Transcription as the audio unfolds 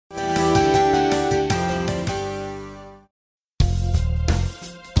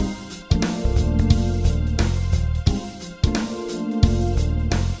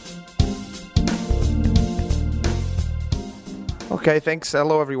Okay, thanks.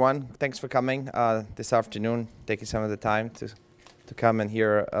 Hello, everyone. Thanks for coming this afternoon, taking some of the time to come and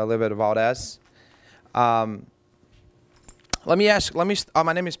hear a little bit about us. My name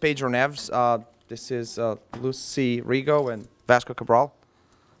is Pedro Neves. This is Lucy Rigo and Vasco Cabral.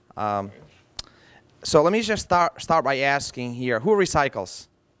 So let me just start by asking here, who recycles?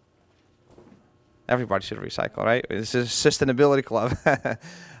 Everybody should recycle, right? This is a sustainability club.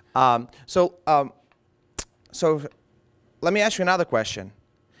 So let me ask you another question.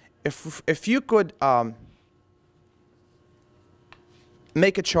 If you could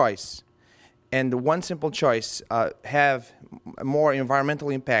make a choice, and one simple choice have more environmental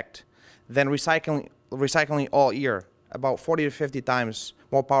impact than recycling all year, about 40 to 50 times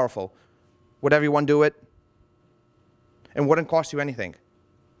more powerful, would everyone do it? And wouldn't cost you anything.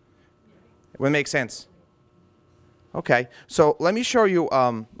 It would make sense. Okay, so let me show you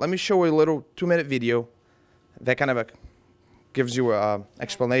a little 2-minute video that kind of gives you an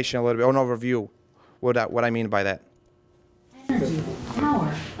explanation, a little bit, an overview, what I mean by that. Energy,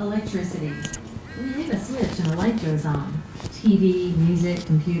 power, electricity. We hit a switch and the light goes on. TV, music,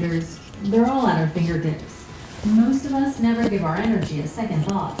 computers, they're all at our fingertips. Most of us never give our energy a second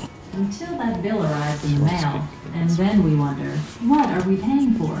thought until that bill arrives in the mail. And then we wonder, what are we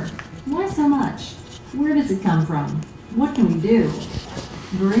paying for? Why so much? Where does it come from? What can we do?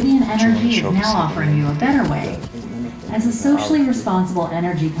 Viridian Energy is now offering you a better way. As a socially responsible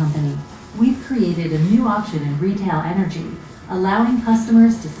energy company, we've created a new option in retail energy, allowing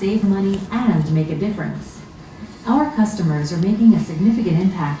customers to save money and make a difference. Our customers are making a significant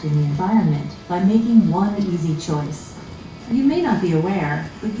impact in the environment by making one easy choice. You may not be aware,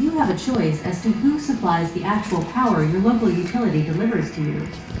 but you have a choice as to who supplies the actual power your local utility delivers to you.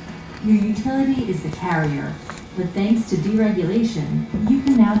 Your utility is the carrier, but thanks to deregulation, you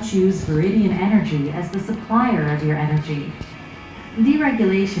can now choose Viridian Energy as the supplier of your energy.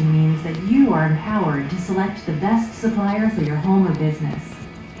 Deregulation means that you are empowered to select the best supplier for your home or business.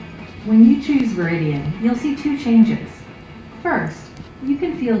 When you choose Viridian, you'll see 2 changes. First, you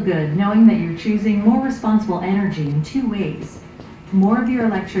can feel good knowing that you're choosing more responsible energy in 2 ways. More of your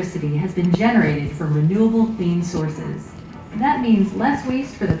electricity has been generated from renewable, clean sources. That means less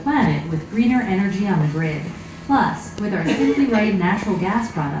waste for the planet with greener energy on the grid. Plus, with our Simply Right natural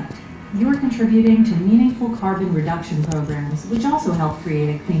gas product, you're contributing to meaningful carbon reduction programs, which also help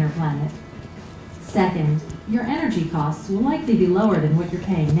create a cleaner planet. Second, your energy costs will likely be lower than what you're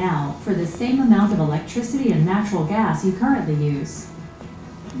paying now for the same amount of electricity and natural gas you currently use.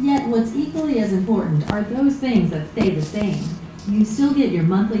 Yet what's equally as important are those things that stay the same. You still get your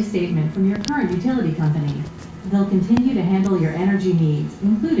monthly statement from your current utility company. They'll continue to handle your energy needs,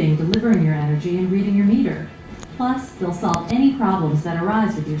 including delivering your energy and reading your meter. Plus, they'll solve any problems that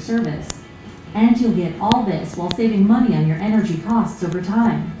arise with your service. And you'll get all this while saving money on your energy costs over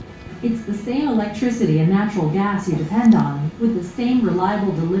time. It's the same electricity and natural gas you depend on, with the same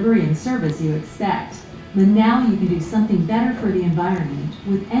reliable delivery and service you expect. But now you can do something better for the environment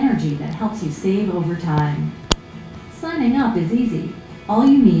with energy that helps you save over time. Signing up is easy. All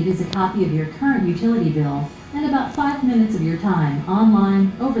you need is a copy of your current utility bill and about 5 minutes of your time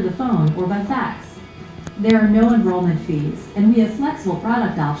online, over the phone, or by fax. There are no enrollment fees, and we have flexible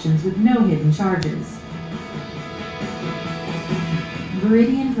product options with no hidden charges.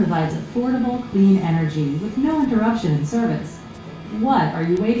 Viridian provides affordable, clean energy with no interruption in service. What are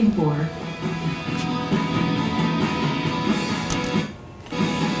you waiting for?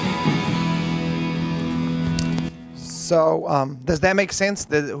 So does that make sense?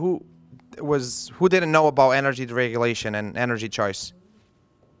 Who didn't know about energy deregulation and energy choice?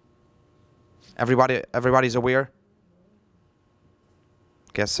 Everybody's aware?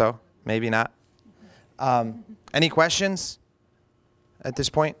 Guess so. Maybe not. Any questions at this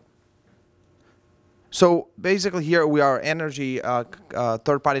point? So basically here we are energy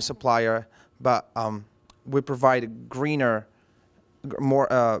third-party supplier, but we provide greener,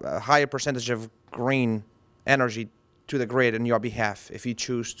 a higher percentage of green energy to the grid on your behalf if you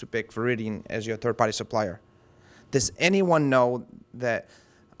choose to pick Viridian as your third-party supplier. Does anyone know that?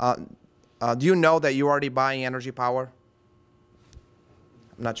 Do you know that you're already buying energy power?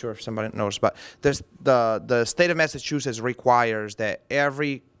 I'm not sure if somebody knows, but the state of Massachusetts requires that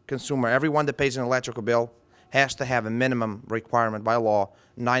every consumer, everyone that pays an electrical bill, has to have a minimum requirement by law,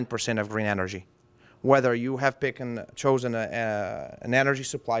 9% of green energy, whether you have chosen an energy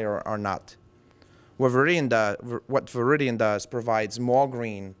supplier or not. What Viridian does provides more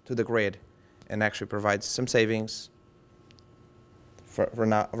green to the grid and actually provides some savings.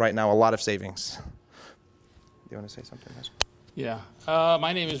 Right now, a lot of savings. Do you want to say something else? Yeah.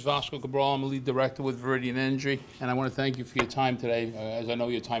 My name is Vasco Cabral. I'm a lead director with Viridian Energy, and I want to thank you for your time today, as I know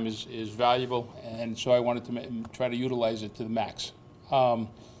your time is valuable, and so I wanted to try to utilize it to the max.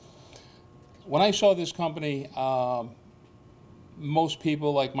 When I saw this company, most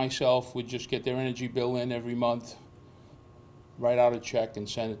people like myself would just get their energy bill in every month, write out a check, and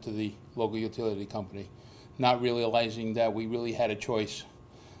send it to the local utility company, not realizing that we really had a choice.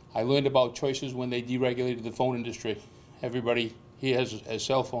 I learned about choices when they deregulated the phone industry. Everybody here has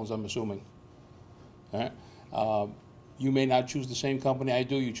cell phones, I'm assuming. All right? You may not choose the same company I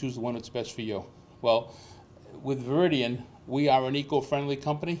do. You choose the one that's best for you. Well, with Viridian, we are an eco-friendly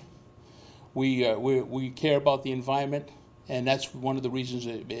company. We care about the environment, and that's one of the reasons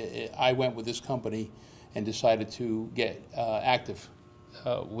I went with this company and decided to get active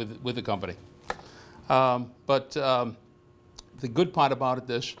with the company. But the good part about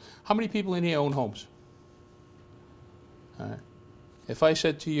it how many people in here own homes? All right. If I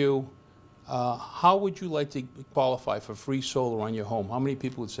said to you, how would you like to qualify for free solar on your home? How many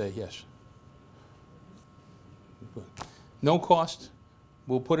people would say yes? No cost.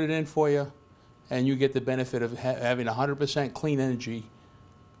 We'll put it in for you, and you get the benefit of having 100% clean energy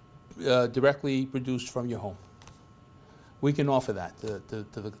directly produced from your home. We can offer that to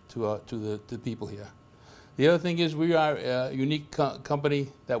the people here. The other thing is we are a unique company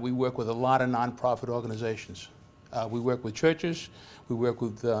that we work with a lot of nonprofit organizations. We work with churches. We work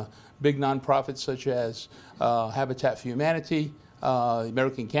with big nonprofits such as Habitat for Humanity, the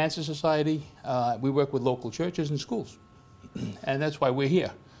American Cancer Society. We work with local churches and schools, and that's why we're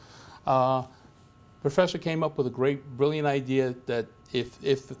here. Professor came up with a great, brilliant idea that if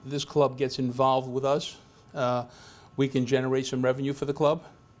this club gets involved with us, we can generate some revenue for the club.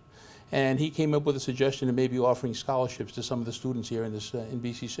 And he came up with a suggestion of maybe offering scholarships to some of the students here in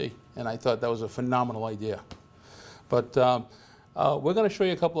BCC. And I thought that was a phenomenal idea. But we're going to show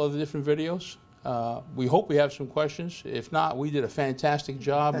you a couple of the different videos. We hope we have some questions. If not, we did a fantastic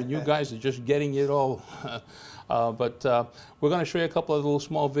job, and you guys are just getting it all. But we're going to show you a couple of little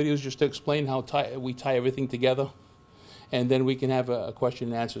small videos just to explain how we tie everything together. And then we can have a question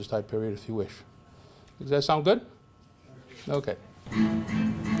and answers type period if you wish. Does that sound good? Okay.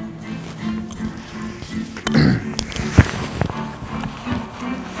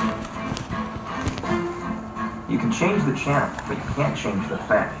 You can change the channel, but you can't change the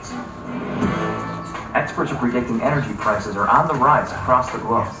facts. Experts are predicting energy prices are on the rise across the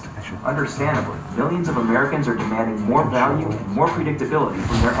globe. Understandably, millions of Americans are demanding more value and more predictability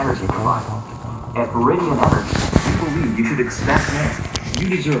from their energy provider. At Viridian Energy, we believe you should expect more. You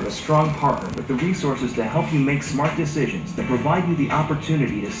deserve a strong partner with the resources to help you make smart decisions that provide you the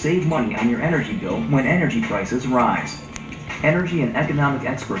opportunity to save money on your energy bill when energy prices rise. Energy and economic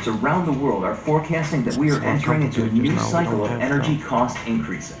experts around the world are forecasting that we are entering into a new cycle of energy cost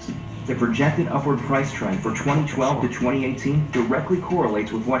increases. The projected upward price trend for 2012 to 2018 directly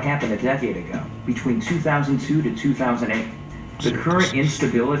correlates with what happened a decade ago, between 2002 to 2008. The current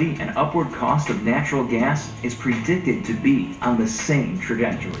instability and upward cost of natural gas is predicted to be on the same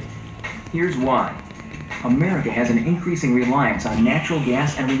trajectory. Here's why. America has an increasing reliance on natural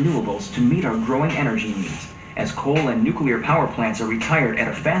gas and renewables to meet our growing energy needs, as coal and nuclear power plants are retired at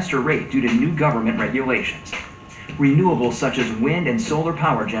a faster rate due to new government regulations. Renewables such as wind and solar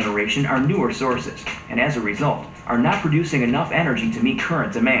power generation are newer sources, and as a result, are not producing enough energy to meet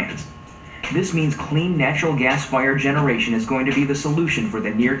current demands. This means clean natural gas-fired generation is going to be the solution for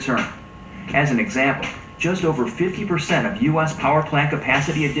the near term. As an example, just over 50% of U.S. power plant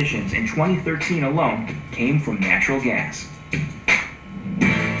capacity additions in 2013 alone came from natural gas.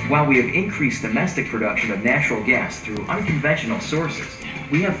 While we have increased domestic production of natural gas through unconventional sources,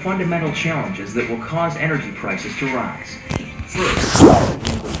 we have fundamental challenges that will cause energy prices to rise. First, our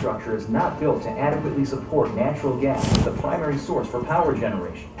infrastructure is not built to adequately support natural gas as the primary source for power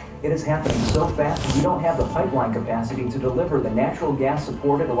generation. It is happening so fast we don't have the pipeline capacity to deliver the natural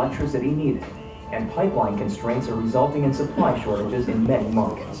gas-supported electricity needed, and pipeline constraints are resulting in supply shortages in many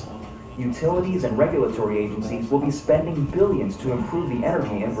markets. Utilities and regulatory agencies will be spending billions to improve the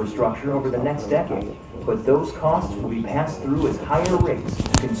energy infrastructure over the next decade, but those costs will be passed through as higher rates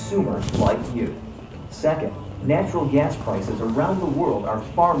to consumers like you. Second, natural gas prices around the world are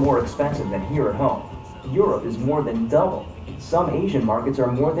far more expensive than here at home. Europe is more than double. Some Asian markets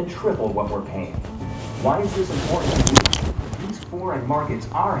are more than triple what we're paying. Why is this important to you? These foreign markets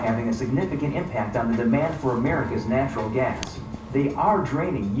are having a significant impact on the demand for America's natural gas. They are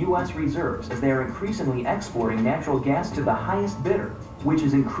draining U.S. reserves as they are increasingly exporting natural gas to the highest bidder, which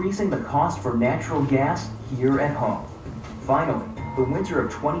is increasing the cost for natural gas here at home. Finally, the winter of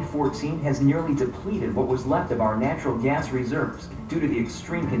 2014 has nearly depleted what was left of our natural gas reserves due to the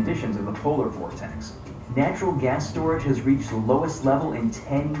extreme conditions of the polar vortex. Natural gas storage has reached the lowest level in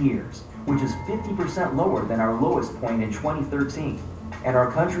 10 years, which is 50% lower than our lowest point in 2013. And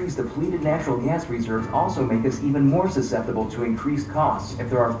our country's depleted natural gas reserves also make us even more susceptible to increased costs if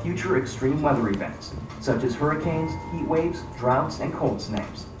there are future extreme weather events, such as hurricanes, heat waves, droughts, and cold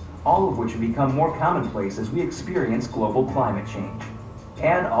snaps, all of which have become more commonplace as we experience global climate change.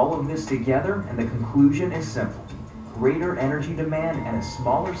 Add all of this together and the conclusion is simple. Greater energy demand and a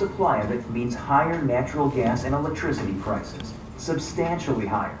smaller supply of it means higher natural gas and electricity prices, substantially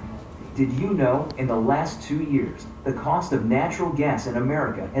higher. Did you know in the last 2 years, the cost of natural gas in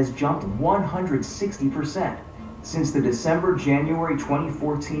America has jumped 160%? Since the December-January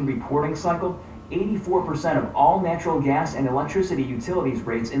 2014 reporting cycle, 84% of all natural gas and electricity utilities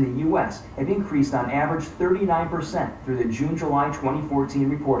rates in the U.S. have increased on average 39% through the June-July 2014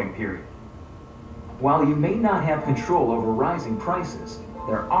 reporting period. While you may not have control over rising prices,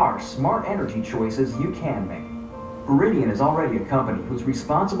 there are smart energy choices you can make. Veridian is already a company whose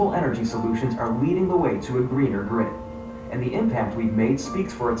responsible energy solutions are leading the way to a greener grid, and the impact we've made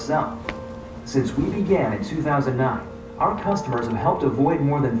speaks for itself. Since we began in 2009, our customers have helped avoid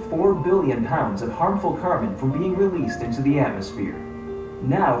more than 4 billion pounds of harmful carbon from being released into the atmosphere.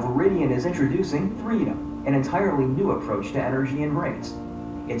 Now, Veridian is introducing Freedom, an entirely new approach to energy and rates.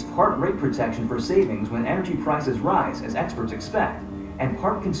 It's part rate protection for savings when energy prices rise, as experts expect, and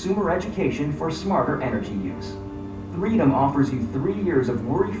part consumer education for smarter energy use. Freedom offers you 3 years of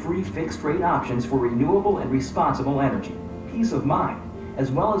worry-free fixed-rate options for renewable and responsible energy, peace of mind,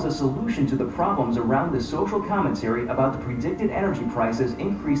 as well as a solution to the problems around the social commentary about the predicted energy prices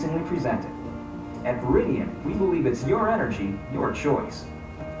increasingly presented. At Veridian, we believe it's your energy, your choice.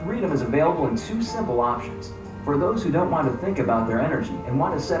 Freedom is available in 2 simple options. For those who don't want to think about their energy and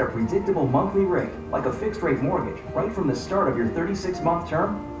want to set a predictable monthly rate, like a fixed-rate mortgage, right from the start of your 36-month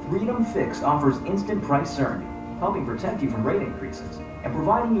term, Freedom Fixed offers instant price certainty, helping protect you from rate increases, and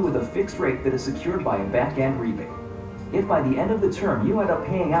providing you with a fixed rate that is secured by a back-end rebate. If by the end of the term you end up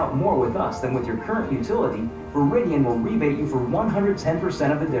paying out more with us than with your current utility, Veridian will rebate you for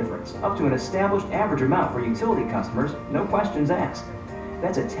 110% of the difference, up to an established average amount for utility customers, no questions asked.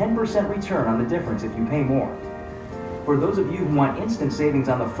 That's a 10% return on the difference if you pay more. For those of you who want instant savings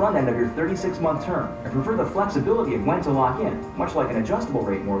on the front end of your 36-month term and prefer the flexibility of when to lock in, much like an adjustable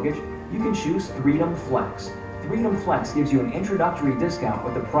rate mortgage, you can choose Freedom Flex. Freedom Flex gives you an introductory discount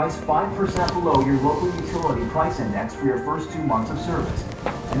with the price 5% below your local utility price index for your first 2 months of service.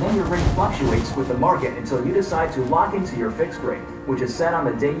 And then your rate fluctuates with the market until you decide to lock into your fixed rate, which is set on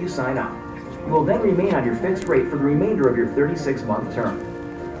the day you sign up. You will then remain on your fixed rate for the remainder of your 36-month term.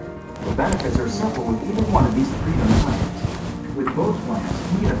 The benefits are simple with either one of these Freedom plans. With both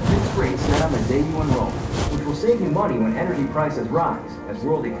plans, you get a fixed rate set on the day you enroll, which will save you money when energy prices rise, as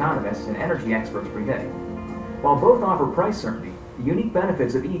world economists and energy experts predict. While both offer price certainty, the unique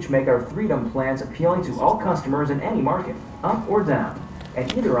benefits of each make our Freedom plans appealing to all customers in any market, up or down.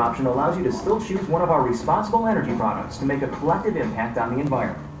 And either option allows you to still choose one of our responsible energy products to make a collective impact on the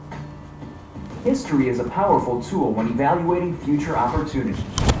environment. History is a powerful tool when evaluating future opportunities.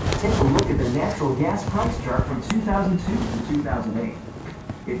 Take a look at the natural gas price chart from 2002 to 2008.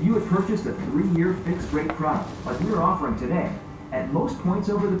 If you had purchased a 3-year fixed-rate product like we are offering today, at most points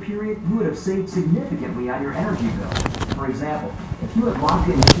over the period, you would have saved significantly on your energy bill. For example, if you had locked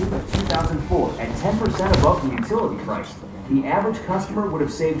in June of 2004 at 10% above the utility price, the average customer would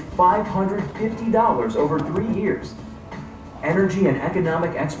have saved $550 over 3 years. Energy and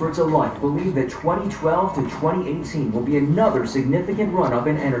economic experts alike believe that 2012 to 2018 will be another significant run-up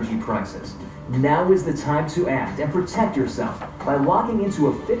in energy prices. Now is the time to act and protect yourself by locking into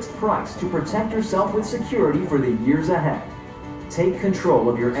a fixed price to protect yourself with security for the years ahead. Take control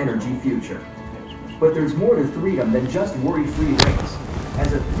of your energy future. But there's more to Freedom than just worry-free rates.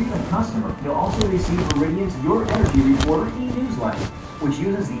 As a Freedom customer, you'll also receive Veridian's Your Energy Reporter e-newsletter, which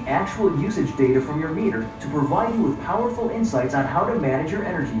uses the actual usage data from your meter to provide you with powerful insights on how to manage your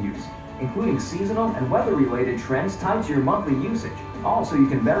energy use, including seasonal and weather-related trends tied to your monthly usage, all so you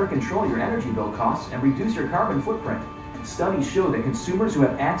can better control your energy bill costs and reduce your carbon footprint. Studies show that consumers who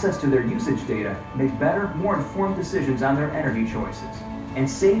have access to their usage data make better, more informed decisions on their energy choices, and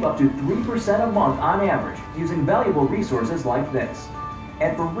save up to 3% a month on average using valuable resources like this.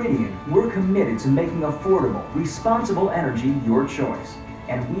 At Veridian, we're committed to making affordable, responsible energy your choice.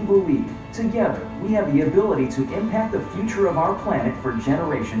 And we believe, together, we have the ability to impact the future of our planet for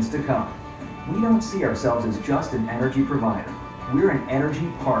generations to come. We don't see ourselves as just an energy provider. We're an energy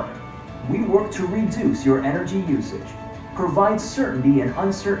partner. We work to reduce your energy usage. provide certainty in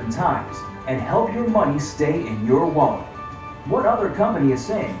uncertain times, and help your money stay in your wallet. What other company is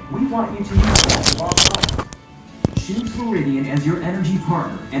saying, we want you to use less of our product? Choose Viridian as your energy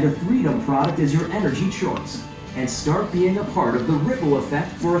partner and a Freedom product as your energy choice, and start being a part of the ripple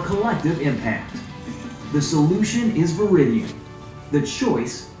effect for a collective impact. The solution is Viridian. The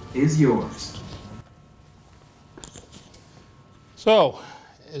choice is yours. So,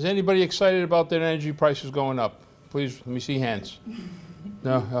 is anybody excited about their energy prices going up? Please, let me see hands.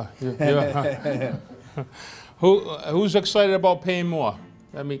 No, who's excited about paying more?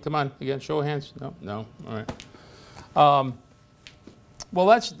 I mean, come on, again, show of hands. No, no, all right. Well,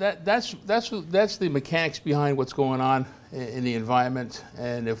 that's the mechanics behind what's going on in the environment.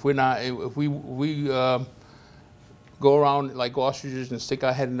 And if we go around like ostriches and stick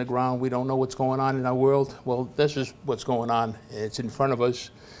our head in the ground, we don't know what's going on in our world. Well, this is what's going on. It's in front of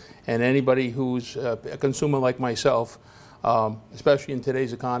us. And anybody who's a consumer like myself, especially in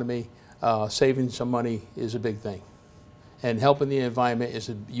today's economy, saving some money is a big thing. And helping the environment is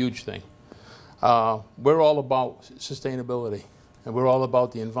a huge thing. We're all about sustainability, and we're all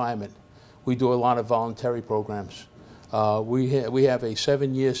about the environment. We do a lot of voluntary programs. We have a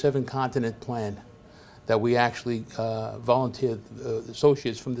 7-year, 7-continent plan that we actually volunteer,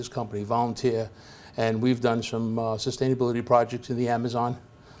 associates from this company volunteer, and we've done some sustainability projects in the Amazon,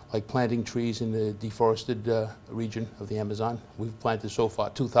 like planting trees in the deforested region of the Amazon. We've planted so far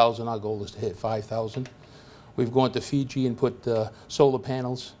 2,000. Our goal is to hit 5,000. We've gone to Fiji and put solar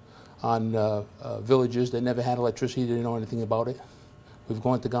panels on villages that never had electricity, didn't know anything about it. We've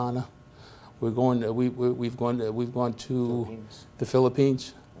gone to Ghana. We've gone to the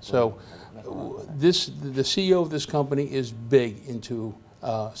Philippines. So the CEO of this company is big into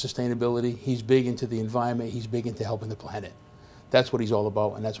sustainability. He's big into the environment. He's big into helping the planet. That's what he's all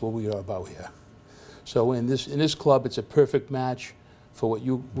about, and that's what we are about here. So in this club, it's a perfect match for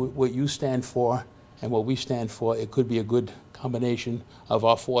what you stand for and what we stand for. It could be a good combination of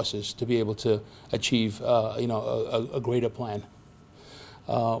our forces to be able to achieve a greater plan.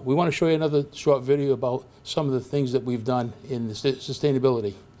 We want to show you another short video about some of the things that we've done in the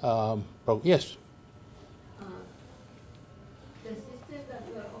sustainability. Yes? The system that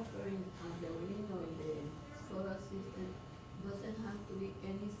you are offering on the window in the solar system doesn't have to be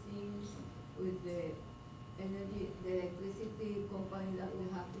anything with the electricity company that we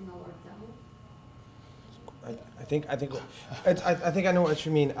have in our town? I think I know what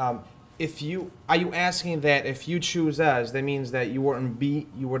you mean. Are you asking that if you choose us, that means that you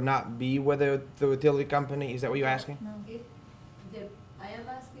would not be with the utility company? Is that what you're asking? No. I am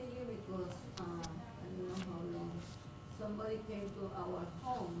asking you because I don't know how long somebody came to our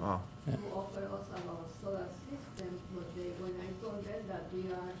home to offer us our solar system, but when I told them that we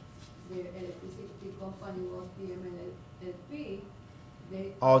are the electricity company was TMLP.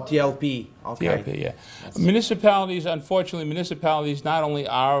 TLP. Okay. TLP, yeah. Municipalities, unfortunately, not only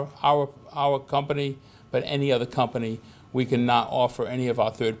our company, but any other company, we cannot offer any of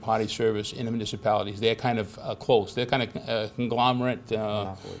our third-party service in the municipalities. They're kind of close. They're kind of conglomerate,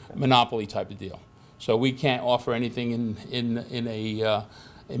 monopoly type of deal. So we can't offer anything in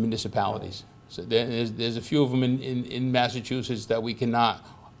municipalities. So there's a few of them in Massachusetts that we cannot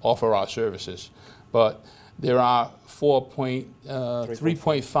offer our services, but there are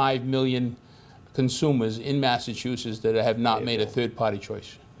 3.5 million consumers in Massachusetts that have not made a third-party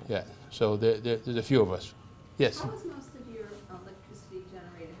choice yet. So there's a few of us. Yes? How is most of your electricity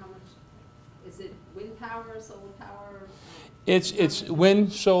generated? How much? Is it wind power, solar power? It's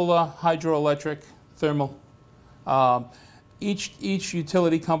wind, solar, hydroelectric, thermal. Each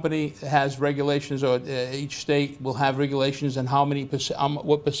utility company has regulations, or each state will have regulations on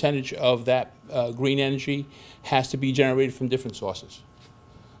what percentage of that green energy has to be generated from different sources.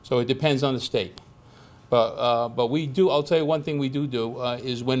 So it depends on the state. But we do, I'll tell you one thing we do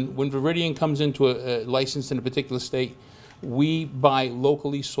is when Viridian comes into a license in a particular state, we buy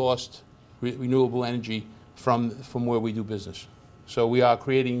locally sourced renewable energy from where we do business. So we are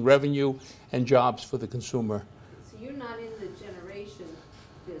creating revenue and jobs for the consumer. So you're not in the generation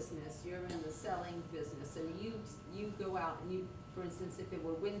business, you're in the selling business. So you go out and for instance, if it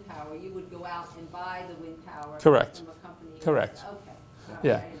were wind power, you would go out and buy the wind power Correct. From a company. Correct. Okay.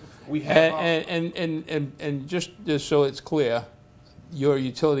 Yeah. We have and just so it's clear, your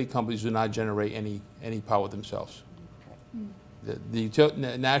utility companies do not generate any power themselves.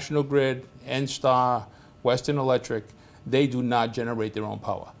 The National Grid, NSTAR, Western Electric, they do not generate their own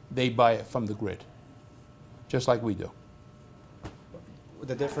power. They buy it from the grid, just like we do.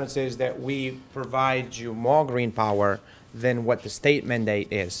 The difference is that we provide you more green power than what the state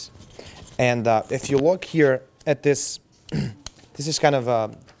mandate is. And if you look here at this this is kind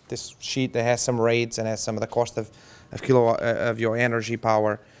of this sheet that has some rates and has some of the cost of kilowatt of your energy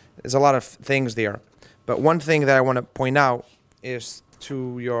power. There's a lot of things there, but one thing that I want to point out is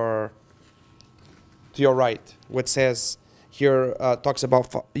to your right, which says here talks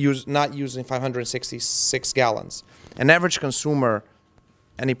about not using 566 gallons. An average consumer,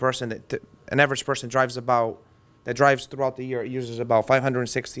 an average person that drives throughout the year uses about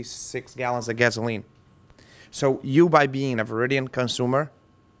 566 gallons of gasoline. So you, by being a Veridian customer,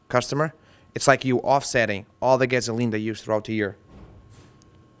 it's like you offsetting all the gasoline they use throughout the year.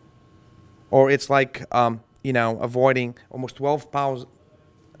 Or it's like, avoiding almost 12 pounds,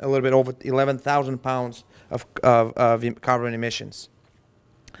 a little bit over 11,000 pounds of carbon emissions.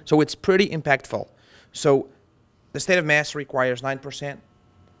 So it's pretty impactful. So the state of Mass requires 9%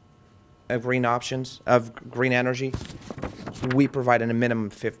 of green options, of green energy. We provide a minimum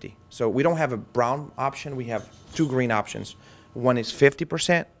of 50. So we don't have a brown option. We have two green options. One is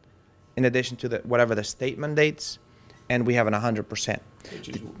 50% in addition to whatever the state mandates, and we have an 100%. Which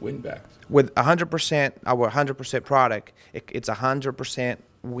is wind backed. With 100%, our 100% product, it's 100%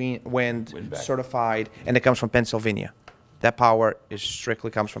 wind certified, and it comes from Pennsylvania. That power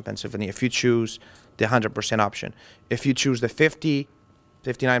strictly comes from Pennsylvania. If you choose the 100% option, if you choose the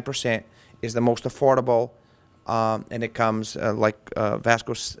 59% is the most affordable, and it comes like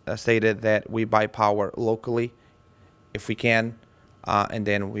Vasco stated, that we buy power locally if we can, and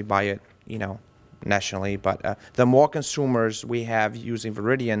then we buy it, nationally. But the more consumers we have using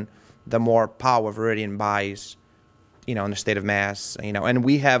Veridian, the more power Veridian buys, in the state of Mass. And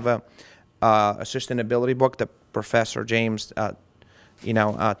we have a sustainability book that Professor James,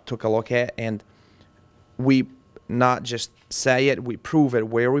 took a look at, and we not just say it, we prove it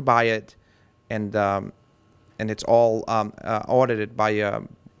where we buy it, and it's all audited by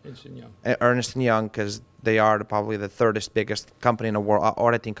Ernst & Young, because they are probably the third biggest company in the world,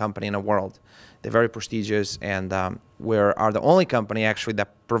 auditing company in the world. They're very prestigious, and we are the only company actually that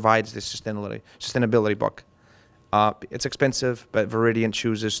provides this sustainability book. It's expensive, but Veridian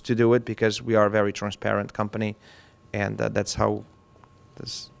chooses to do it because we are a very transparent company, and that's how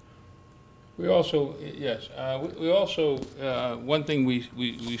this. We also, yes, we also, one thing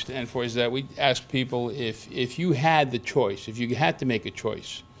we stand for is that we ask people if you had the choice, if you had to make a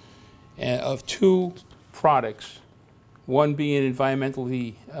choice of two products, one being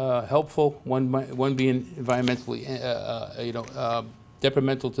environmentally helpful, one being environmentally,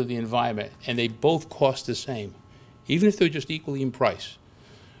 detrimental to the environment, and they both cost the same, even if they're just equally in price,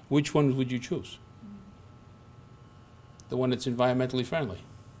 which one would you choose? The one that's environmentally friendly.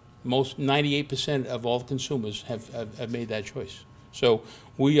 Most 98% of all consumers have made that choice. So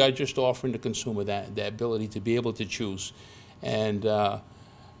we are just offering the consumer the ability to be able to choose. And the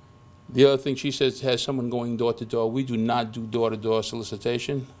other thing she says has someone going door to door. We do not do door-to-door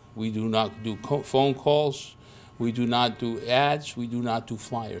solicitation. We do not do phone calls. We do not do ads. We do not do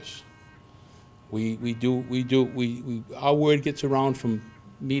flyers. Our word gets around from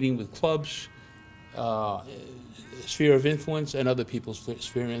meeting with clubs, sphere of influence, and other people's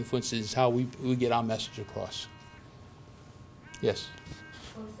sphere of influence is how we get our message across. Yes?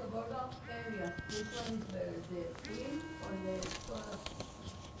 For suburban areas, which one is better, the wind or the solar?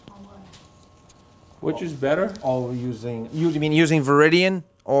 Which is better? All you mean using Veridian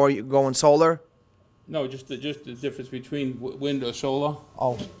or you going solar? No, just the difference between wind or solar.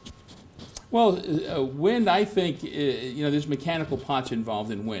 Oh. Well, wind, I think, there's mechanical parts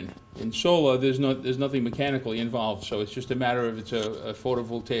involved in wind. In solar, there's nothing mechanically involved, so it's just a matter of it's a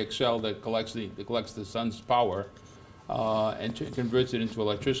photovoltaic cell that collects the sun's power and converts it into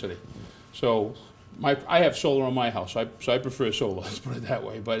electricity. So I have solar on my house, so I prefer solar, let's put it that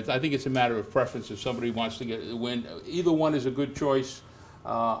way. But I think it's a matter of preference. If somebody wants to get wind, either one is a good choice.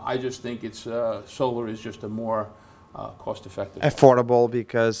 I just think solar is just a more cost-effective. Affordable,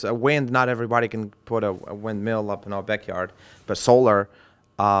 because wind, not everybody can put a windmill up in our backyard, but solar,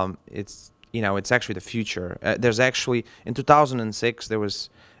 it's actually the future. There's actually, in 2006, there was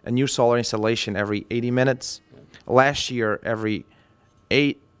a new solar installation every 80 minutes. Last year, every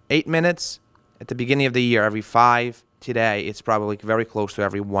 8 minutes. At the beginning of the year, every 5. Today, it's probably very close to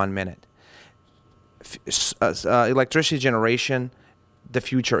every 1 minute. Electricity generation, the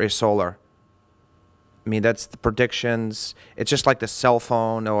future is solar. I mean, that's the predictions. It's just like the cell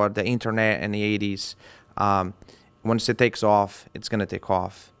phone or the internet in the 80s. Once it takes off, it's going to take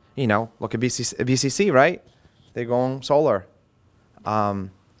off. Look at BCC, right? They're going solar.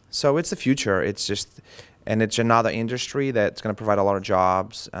 So it's the future. It's just, and it's another industry that's going to provide a lot of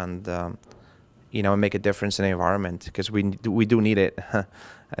jobs and, and make a difference in the environment, because we do need it,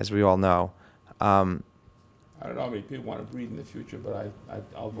 as we all know. I I don't know how many people want to breathe in the future, but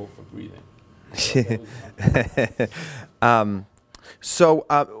I'll vote for breathing.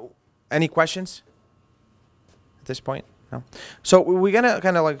 Any questions at this point? No. So we're gonna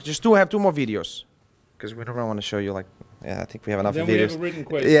kind of like just have two more videos because we don't want to show you like. Yeah, I think we have enough Then videos. we have a written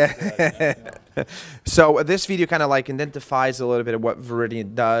question. Yeah. So this video kind of like identifies a little bit of what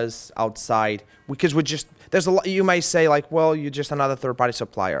Veridian does outside, because we just there's a lot. You might say like, well, you're just another third-party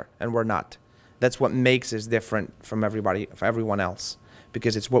supplier, and we're not. That's what makes us different from everyone else,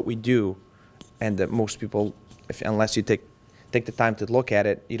 because it's what we do, and that most people, unless you take the time to look at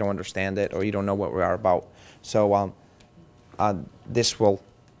it, you don't understand it or you don't know what we are about. So this will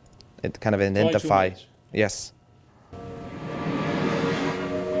kind of identify. Yes.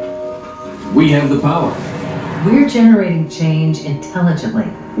 We have the power. We're generating change intelligently.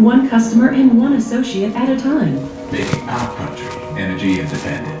 One customer and one associate at a time. Making our country energy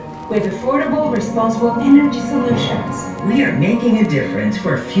independent. With affordable, responsible energy solutions. We are making a difference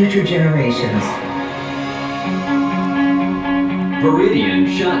for future generations. Veridian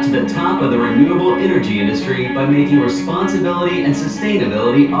shot to the top of the renewable energy industry by making responsibility and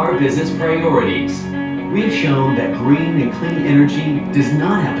sustainability our business priorities. We've shown that green and clean energy does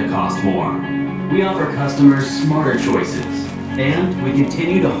not have to cost more. We offer customers smarter choices, and we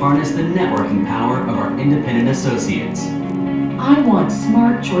continue to harness the networking power of our independent associates. I want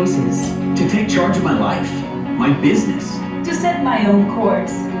smart choices. To take charge of my life, my business. To set my own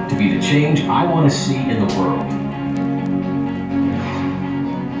course. To be the change I want to see in the world.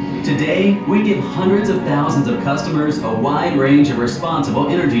 Today, we give hundreds of thousands of customers a wide range of responsible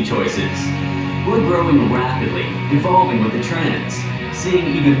energy choices. We're growing rapidly, evolving with the trends,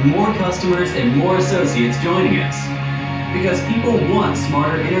 seeing even more customers and more associates joining us. Because people want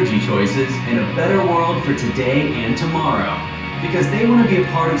smarter energy choices and a better world for today and tomorrow. Because they want to be a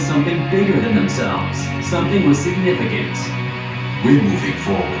part of something bigger than themselves, something with significance. We're moving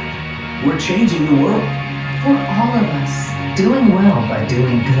forward. We're changing the world. For all of us. Doing well by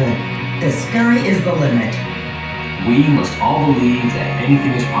doing good. The sky is the limit. We must all believe that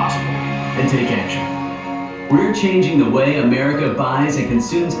anything is possible and take action. We're changing the way America buys and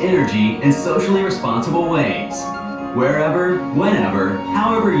consumes energy in socially responsible ways. Wherever, whenever,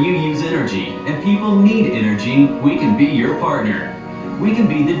 however you use energy and people need energy, we can be your partner. We can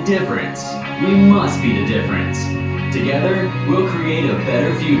be the difference. We must be the difference. Together, we'll create a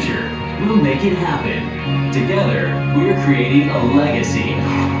better future. We'll make it happen. Together, we're creating a legacy.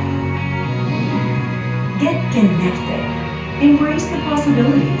 Get connected. Embrace the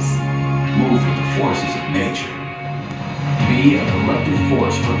possibilities. Move with the forces of nature. Be a collective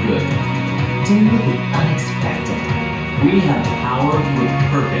force for good. Do the unexpected. We have power with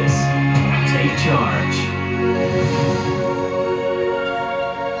purpose. Take charge.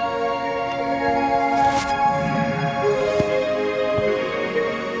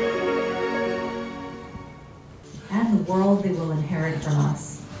 And the world they will inherit from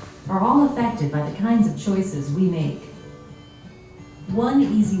us are all affected by the kinds of choices we make. One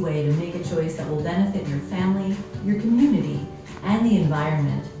easy way to make a choice that will benefit your family, your community, and the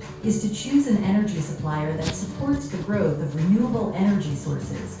environment is to choose an energy supplier that supports the growth of renewable energy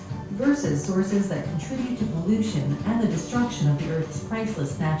sources versus sources that contribute to pollution and the destruction of the Earth's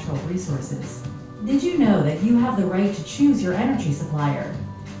priceless natural resources. Did you know that you have the right to choose your energy supplier?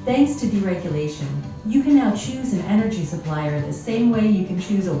 Thanks to deregulation, you can now choose an energy supplier the same way you can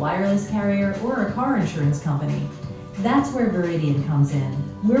choose a wireless carrier or a car insurance company. That's where Veridian comes in.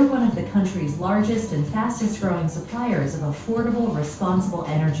 We're one of the country's largest and fastest growing suppliers of affordable, responsible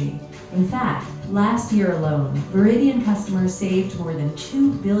energy. In fact, last year alone, Veridian customers saved more than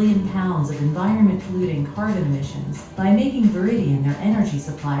 2 billion pounds of environment-polluting carbon emissions by making Veridian their energy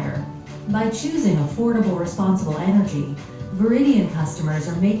supplier. By choosing affordable, responsible energy, Veridian customers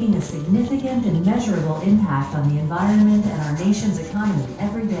are making a significant and measurable impact on the environment and our nation's economy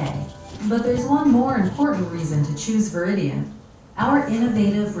every day. But there's one more important reason to choose Veridian. Our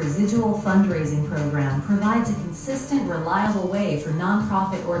innovative residual fundraising program provides a consistent, reliable way for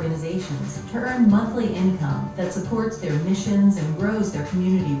nonprofit organizations to earn monthly income that supports their missions and grows their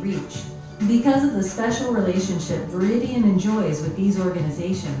community reach. Because of the special relationship Veridian enjoys with these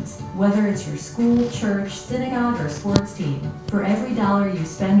organizations, whether it's your school, church, synagogue, or sports team, for every dollar you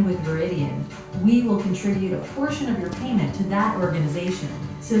spend with Veridian, we will contribute a portion of your payment to that organization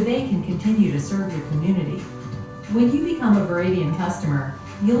so they can continue to serve your community. When you become a Veridian customer,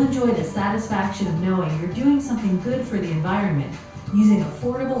 you'll enjoy the satisfaction of knowing you're doing something good for the environment, using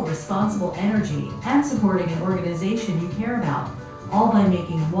affordable, responsible energy, and supporting an organization you care about, all by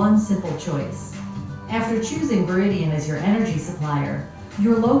making one simple choice. After choosing Veridian as your energy supplier,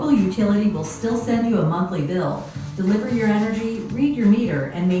 Your local utility will still send you a monthly bill, deliver your energy, read your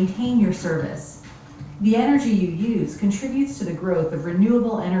meter, and maintain your service. The energy you use contributes to the growth of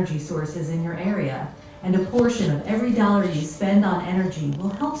renewable energy sources in your area, and a portion of every dollar you spend on energy will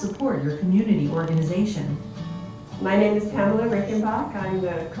help support your community organization. My name is Pamela Rickenbach. I'm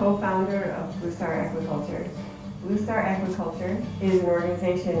the co-founder of Blue Star Aquaculture. Blue Star Aquaculture is an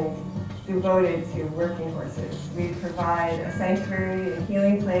organization devoted to working horses. We provide a sanctuary and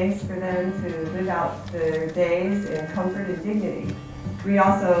healing place for them to live out their days in comfort and dignity. We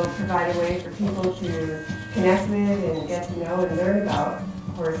also provide a way for people to connect with and get to know and learn about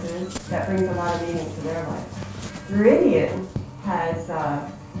horses that brings a lot of meaning to their life. Viridian has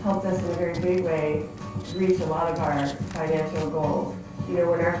helped us in a very big way reach a lot of our financial goals. You know,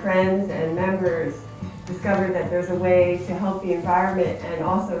 when our friends and members discovered that there's a way to help the environment and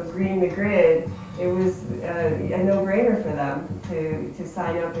also green the grid, it was a no-brainer for them to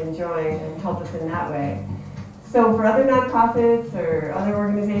sign up and join and help us in that way. So for other nonprofits or other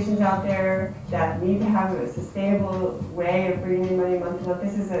organizations out there that need to have a sustainable way of bringing in money month to month,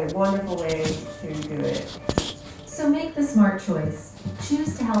 this is a wonderful way to do it. So make the smart choice.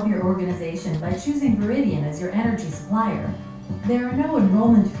 Choose to help your organization by choosing Viridian as your energy supplier. There are no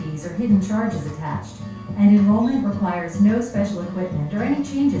enrollment fees or hidden charges attached, and enrollment requires no special equipment or any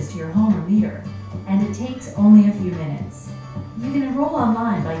changes to your home or meter, and it takes only a few minutes. You can enroll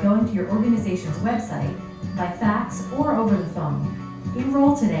online by going to your organization's website, by fax, or over the phone.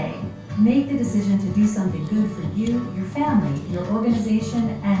 Enroll today. Make the decision to do something good for you, your family, your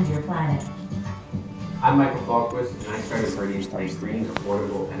organization, and your planet. I'm Michael Falquist, and I started Viridian to make green,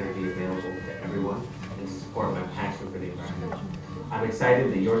 affordable energy available to everyone and to support my passion for the environment. I'm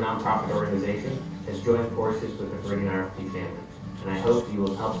excited that your nonprofit organization has joined forces with the Viridian RFP family, and I hope you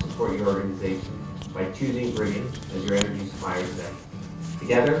will help support your organization by choosing Viridian as your energy supplier today.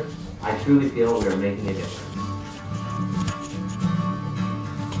 Together, I truly feel we are making a difference.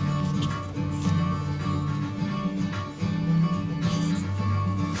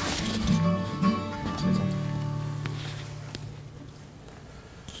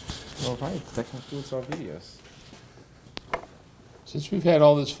 All right, that concludes our videos. Since we've had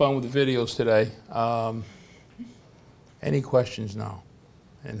all this fun with the videos today, any questions now?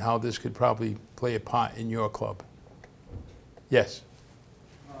 And how this could probably play a part in your club? Yes?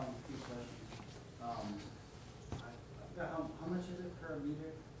 A few questions. How much is it per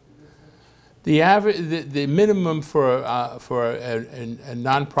meter? The average, the minimum for a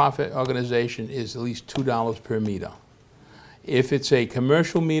nonprofit organization is at least $2 per meter. If it's a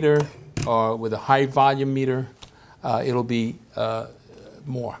commercial meter or with a high volume meter, it'll be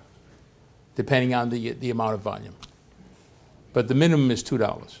more, depending on the amount of volume. But the minimum is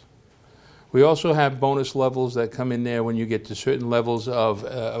 $2. We also have bonus levels that come in there when you get to certain levels of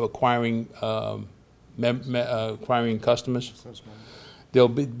acquiring customers. There'll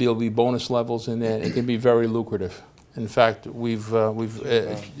be bonus levels in there. It can be very lucrative. In fact, we've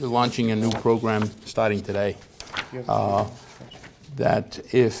launching a new program starting today. That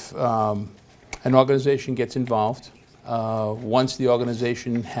if an organization gets involved, once the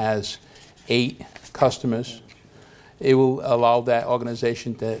organization has 8 customers, it will allow that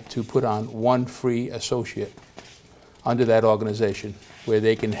organization to put on 1 free associate under that organization, where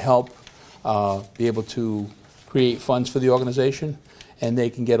they can help be able to create funds for the organization, and they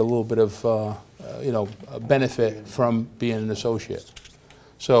can get a little bit of a benefit from being an associate.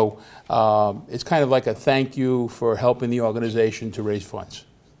 So it's kind of like a thank you for helping the organization to raise funds.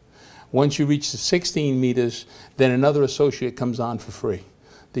 Once you reach the 16 meters, then another associate comes on for free.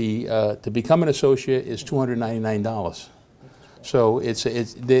 To become an associate is $299. So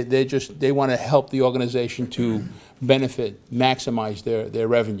they want to help the organization to benefit, maximize their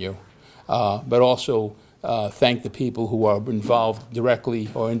revenue, but also thank the people who are involved directly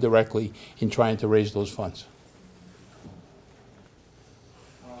or indirectly in trying to raise those funds.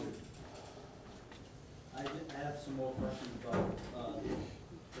 I have some more questions about the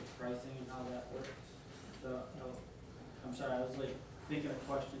pricing and how that works. So, I'm sorry, I was like thinking of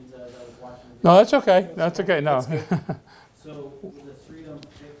questions as I was watching the video. No, that's okay. That's okay. No. So with the freedom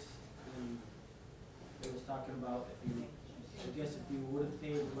fixed, and it was talking about if you, I guess if you would have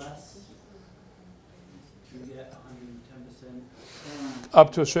paid less, you get 110%.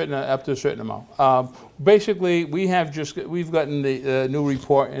 Up to a certain amount. Basically, we've gotten the new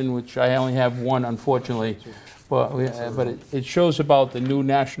report in, which I only have one, unfortunately, but it shows about the new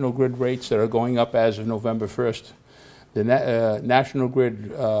National Grid rates that are going up as of November 1st. The National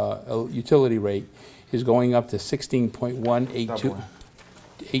Grid utility rate is going up to 16.182%.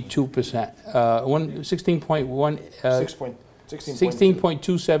 16.1.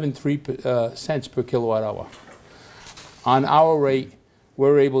 16.273 cents per kilowatt hour. On our rate,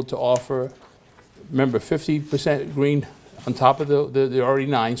 we're able to offer, remember, 50% green on top of the already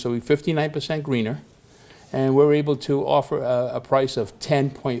 9, so we're 59% greener, and we're able to offer a price of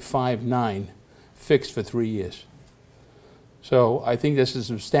 10.59 fixed for 3 years. So I think this is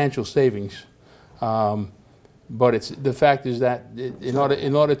substantial savings. But the fact is that in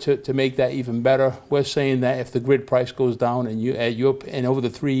order to make that even better, we're saying that if the grid price goes down and over the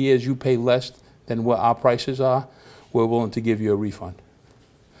 3 years you pay less than what our prices are, we're willing to give you a refund.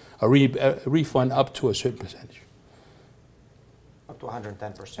 A refund up to a certain percentage. Up to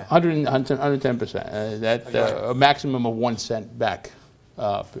 110%. 110%. A maximum of 1 cent back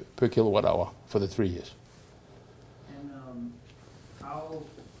per kilowatt hour for the 3 years. And how?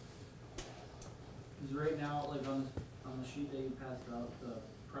 Because right now, like on the sheet that you passed out, the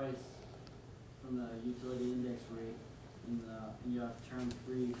price from the utility index rate and your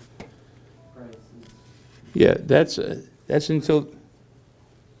term-free price is. Yeah, that's until.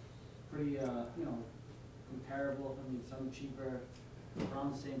 Pretty, comparable. I mean, some cheaper, around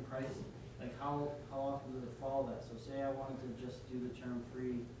the same price. Like how often does it follow that? So say I wanted to just do the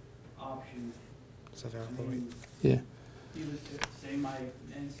term-free option. Yeah. Even if, say, my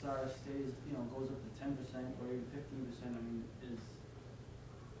N-Star stays, goes up to 10% or even 15%, I mean,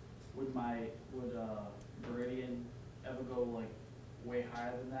 would Viridian ever go like way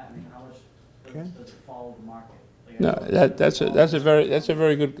higher than that? I mean, how much does it follow the market? Like, No, that's a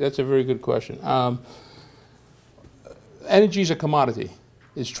very good question. Energy is a commodity.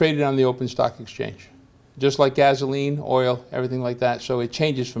 It's traded on the open stock exchange, just like gasoline, oil, everything like that. So it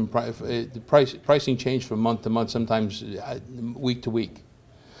changes from pricing changes from month to month, sometimes week to week.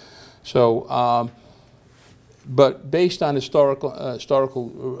 So, but based on historical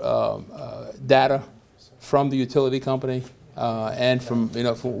data from the utility company and from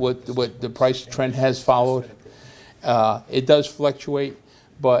from what the price trend has followed, it does fluctuate,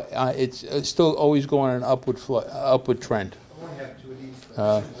 but it's still always going on an upward trend.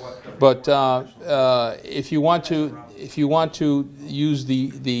 But if you want to use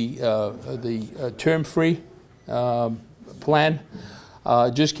the term-free plan,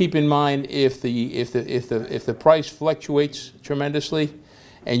 just keep in mind if the price fluctuates tremendously,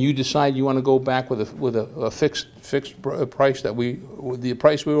 and you decide you want to go back with a fixed price the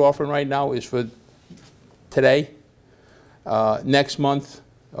price we're offering right now is for today, next month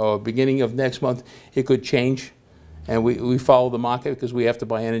or beginning of next month, it could change. And we follow the market because we have to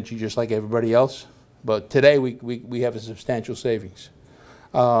buy energy just like everybody else. But today we have a substantial savings.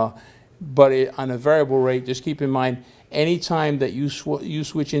 But on a variable rate, just keep in mind, any time that you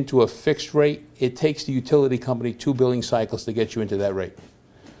switch into a fixed rate, it takes the utility company 2 billing cycles to get you into that rate.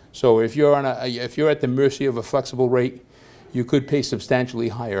 So if you're at the mercy of a flexible rate, you could pay substantially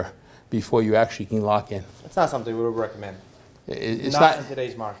higher before you actually can lock in. It's not something we would recommend. It's not in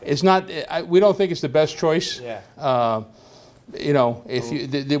today's market. It's not. We don't think it's the best choice. Yeah.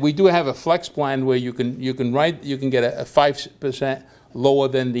 If we do have a flex plan where you can get a 5% lower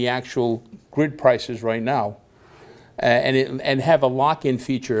than the actual grid prices right now, and have a lock-in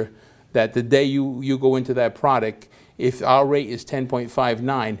feature that the day you go into that product, if our rate is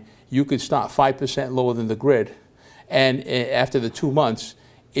 10.59, you could start 5% lower than the grid, and after the 2 months,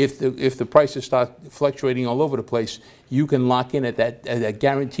 if the prices start fluctuating all over the place, you can lock in at that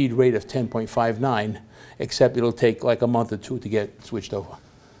guaranteed rate of 10.59, except it'll take like a month or two to get switched over.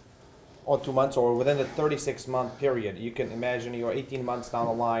 Or 2 months, or within the 36-month period. You can imagine you're 18 months down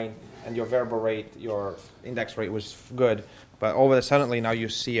the line, and your variable rate, your index rate was good, but all of a sudden now you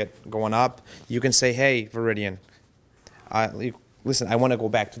see it going up. You can say, hey, Viridian, listen, I want to go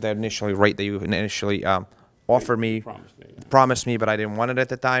back to the initial rate that you initially offered me, promised me, but I didn't want it at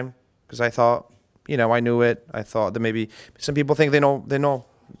the time because I thought, I knew it. I thought that maybe some people think they know,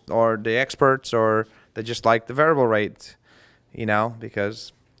 or the experts, or they just like the variable rate,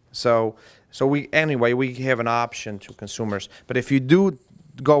 because so we have an option to consumers. But if you do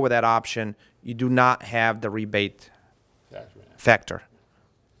go with that option, you do not have the rebate factor.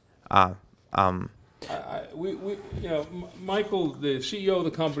 Michael, the CEO of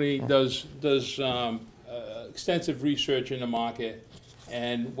the company, does extensive research in the market,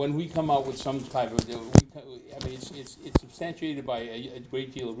 and when we come out with some type of, it's substantiated by a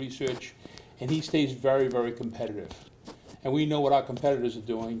great deal of research, and he stays very, very competitive. And we know what our competitors are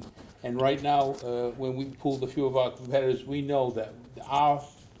doing, and right now, when we pulled a few of our competitors, we know that our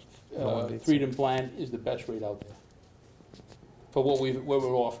Freedom plan is the best rate out there for what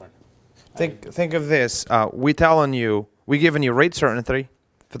we're offering. Think of this. We're giving you rate certainty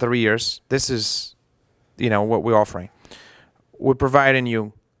for 3 years. This is, what we're offering. we're providing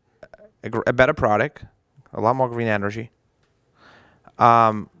you a better product, a lot more green energy.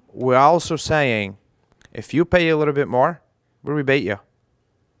 We're also saying, if you pay a little bit more, we rebate you.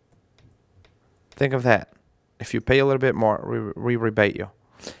 Think of that. If you pay a little bit more, we rebate you.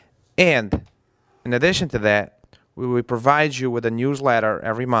 And in addition to that, we will provide you with a newsletter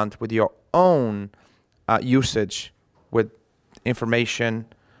every month with your own usage, with information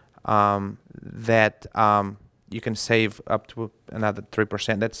that you can save up to another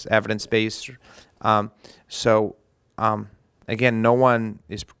 3%. That's evidence-based. Again, no one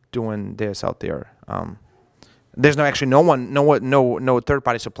is doing this out there. There's no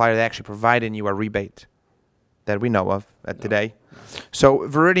third-party supplier that actually providing you a rebate that we know of today. So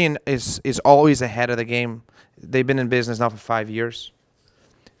Veridian is always ahead of the game. They've been in business now for 5 years.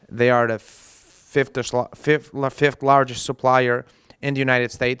 They are the fifth largest supplier in the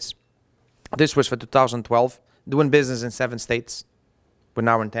United States. This was for 2012. Doing business in 7 states. We're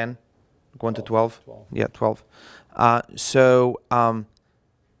now in 10, going to 12. Yeah, 12.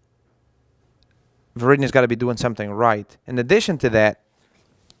 Veridian's got to be doing something right. In addition to that,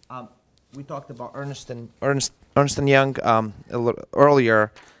 we talked about Ernst & Young a little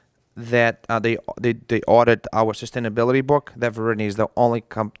earlier, that they audit our sustainability book. That Veridian is the only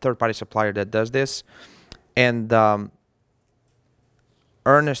third-party supplier that does this, and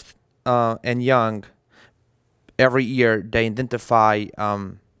Ernst & Young, every year they identify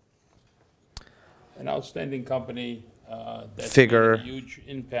an outstanding company that's figure made a huge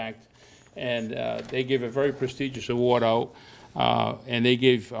impact, and they give a very prestigious award out, and they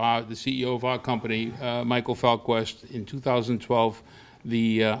gave the CEO of our company, Michael Falquist, in 2012,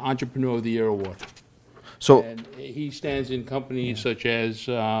 the Entrepreneur of the Year award. So, and he stands in companies such as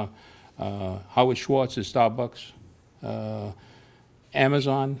Howard Schwartz at Starbucks,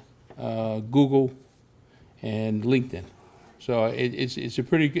 Amazon, Google, and LinkedIn. So it's a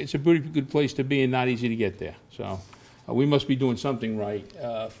pretty good place to be, and not easy to get there. So we must be doing something right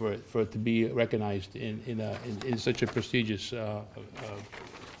for it to be recognized in such a prestigious.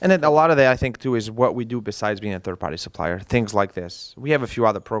 And then a lot of that, I think, too, is what we do besides being a third-party supplier. Things like this. We have a few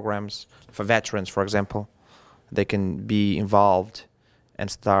other programs for veterans, for example. They can be involved and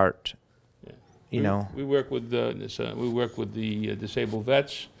start. Yeah. We work with the disabled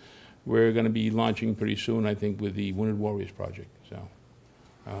vets. We're going to be launching pretty soon, I think, with the Wounded Warriors Project. So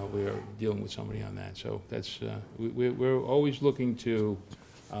we are dealing with somebody on that. So that's we're always looking to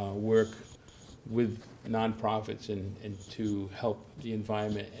work with nonprofits and to help the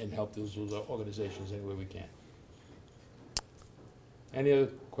environment and help those organizations any way we can. Any other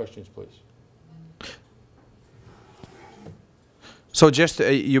questions, please? So just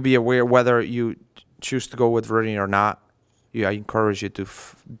you be aware whether you choose to go with Veridian or not. I encourage you to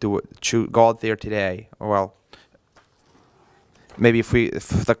do it. Go out there today. Well, maybe if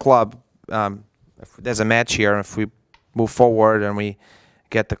the club, if there's a match here, if we move forward and we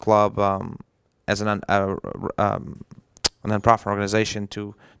get the club as a nonprofit organization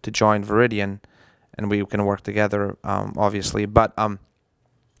to join Veridian, and we can work together, obviously. But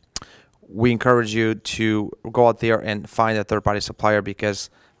we encourage you to go out there and find a third-party supplier, because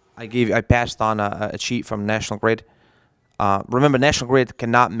I passed on a sheet from National Grid. Remember, National Grid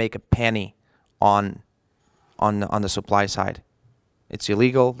cannot make a penny on the supply side. It's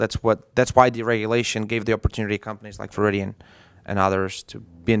illegal. That's why deregulation gave the opportunity to companies like Veridian and others to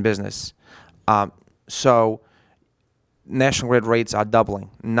be in business. So National Grid rates are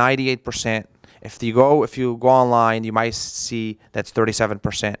doubling, 98%. If you go online, you might see that's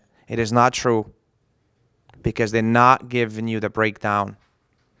 37%. It is not true, because they're not giving you the breakdown.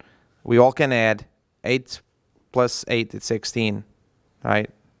 We all can add 8 plus 8 is 16, right?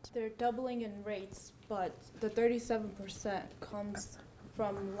 They're doubling in rates, but the 37% comes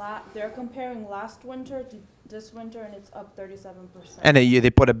from they're comparing last winter to this winter, and it's up 37%. And they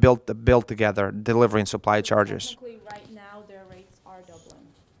put a bill together, delivery and supply charges. Technically, right now their rates are doubling.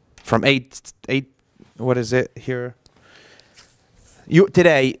 From 8, what is it here?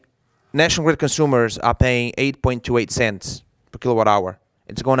 Today, National Grid consumers are paying 8.28 cents per kilowatt hour.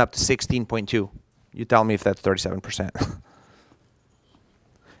 It's going up to 16.2. You tell me if that's 37%.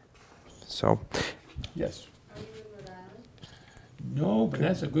 So. Yes. No, but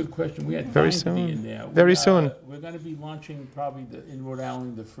that's a good question. We had very soon. To be in there. Very soon. We're going to be launching probably in Rhode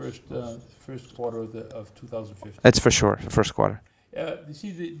Island the first quarter of 2015. That's for sure, the first quarter. You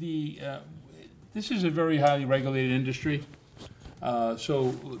see, this is a very highly regulated industry.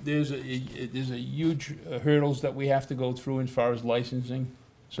 So there's a huge hurdles that we have to go through as far as licensing.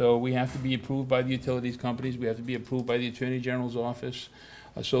 So we have to be approved by the utilities companies. We have to be approved by the Attorney General's office.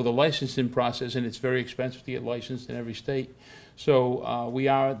 So the licensing process, and it's very expensive to get licensed in every state. So we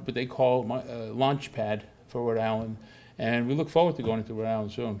are what they call launch pad for Rhode Island. And we look forward to going to Rhode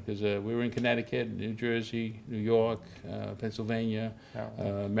Island soon, because we were in Connecticut, New Jersey, New York, Pennsylvania,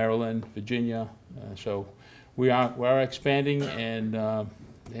 Maryland, Virginia. So we are expanding, and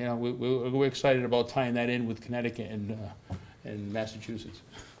you know, we're excited about tying that in with Connecticut and Massachusetts.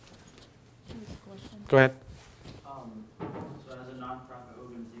 Go ahead. So as a nonprofit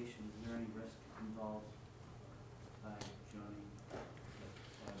organization, is there any risk involved by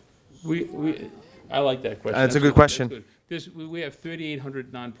joining? I like that question. That's a good question. That's good. We have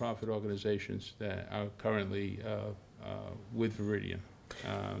 3,800 nonprofit organizations that are currently with Veridian.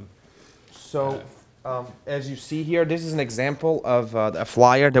 As you see here, this is an example of a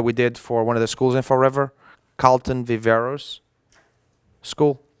flyer that we did for one of the schools in Fall River, Carlton Viveros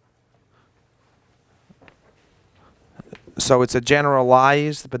School. So it's a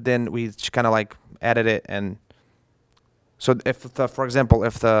generalized, but then we kind of like added it. And so if, for example,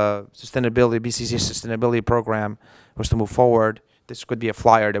 if the BCC sustainability program was to move forward, this could be a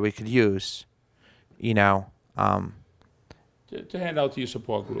flyer that we could use, you know. To hand out to your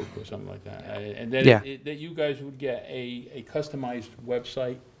support group or something like that. And then that you guys would get a customized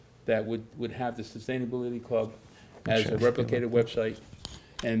website that would have the Sustainability Club as a replicated website.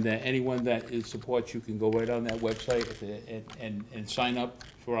 And anyone that supports you can go right on that website and sign up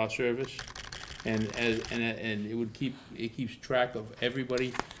for our service. And it keeps track of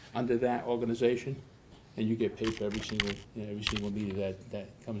everybody under that organization. And you get paid for every single meeting that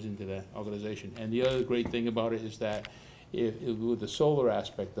comes into that organization. And the other great thing about it is that with the solar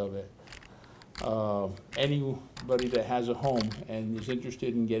aspect of it, anybody that has a home and is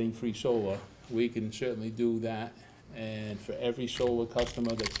interested in getting free solar, we can certainly do that. And for every solar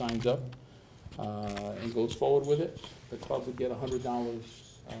customer that signs up and goes forward with it, the club would get $100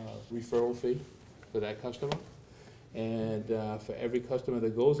 referral fee for that customer. And for every customer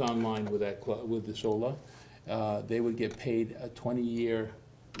that goes online with that club, with the solar, they would get paid a 20-year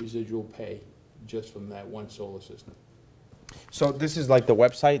residual pay just from that one solar system. So this is like the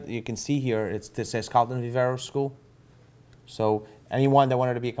website you can see here. It says Carlton Viveros School. So anyone that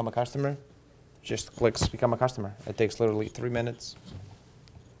wanted to become a customer, just clicks become a customer. It takes literally 3 minutes,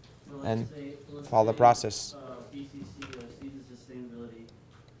 and follow the process. BCC or Student Sustainability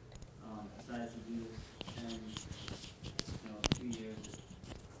decides to do this, and 2 years,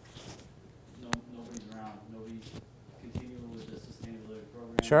 nobody's around, nobody's continuing with the sustainability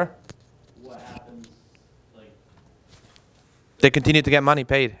program. Sure. What happens? Like they continue to get money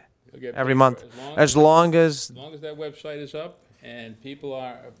paid every month, as long as that website is up. And people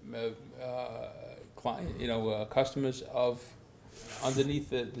are, customers of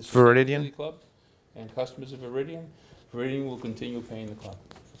underneath the Sustainability Club, and customers of Veridian will continue paying the club.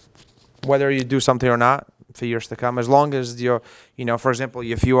 Whether you do something or not for years to come, as long as you're, for example,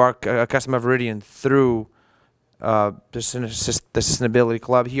 if you are a customer of Veridian through the Sustainability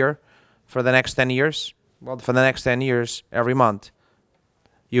Club here for the next 10 years, well, for the next 10 years, every month,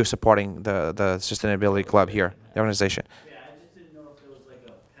 you're supporting the Sustainability Club here, the organization.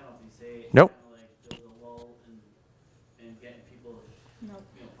 Nope. Like there was a lull in getting people to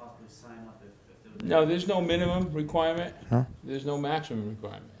possibly sign up if No, there's no minimum requirement. No. There's no maximum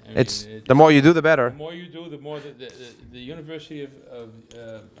requirement. It's the more you do, the better. The more you do, the more the University of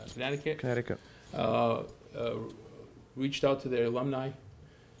Connecticut reached out to their alumni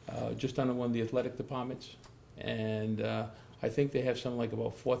just under one of the athletic departments, and I think they have something like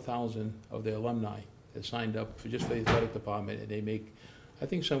about 4,000 of their alumni that signed up for just the athletic department, and they make, I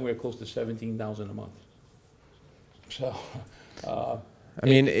think, somewhere close to $17,000 a month. So, I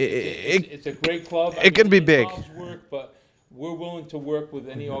mean, it's a great club. It can be big. Work, but we're willing to work with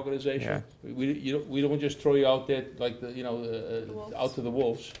any organization. Yeah. We don't just throw you out there like out to the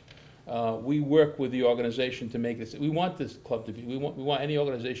wolves. We work with the organization to make this. We want this club to be. We want any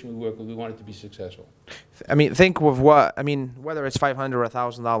organization we work with. We want it to be successful. I mean, think of what. I mean, whether it's $500 or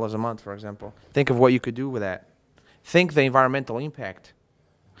 $1,000 a month, for example. Think of what you could do with that. Think the environmental impact.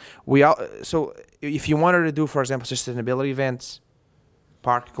 So if you wanted to do, for example, sustainability events,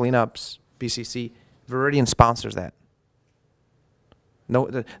 park cleanups, BCC, Veridian sponsors that. No,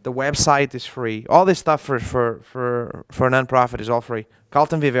 the website is free. All this stuff for a nonprofit is all free.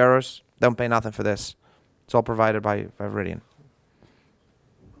 Carlton Viveros don't pay nothing for this. It's all provided by Veridian.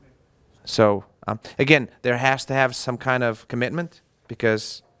 So again, there has to have some kind of commitment,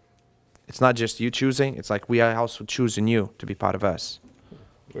 because it's not just you choosing. It's like we are also choosing you to be part of us.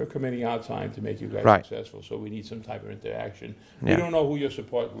 We're committing our time to make you guys Right. successful, so we need some type of interaction. Yeah. We don't know who your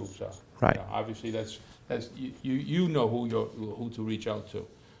support groups are. Right. You know, obviously, you know who to reach out to.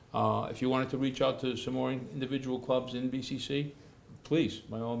 If you wanted to reach out to some more individual clubs in BCC, please,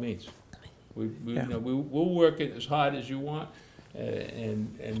 by all means. Yeah. You know, we'll work it as hard as you want,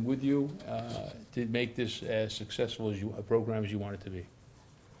 and with you to make this as successful as a program as you want it to be.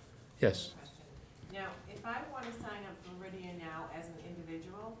 Yes. Now, if I want to sign up for Meridian now as an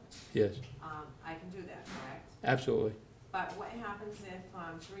individual, Yes. I can do that, correct? Absolutely. But what happens if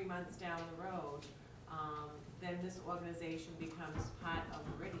 3 months down the road, then this organization becomes part of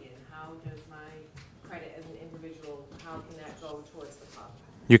Meridian? How does my credit as an individual, how can that go towards the club?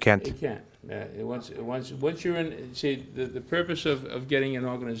 You can't. It can't. Once you're in, see, the purpose of getting an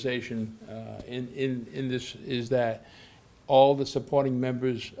organization in this is that all the supporting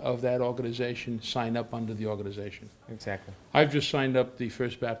members of that organization sign up under the organization. Exactly. I've just signed up the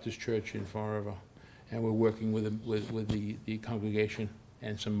First Baptist Church in Fall River, and we're working with the congregation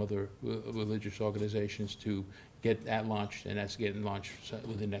and some other religious organizations to get that launched, and that's getting launched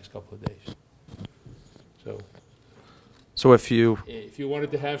within the next couple of days. So if you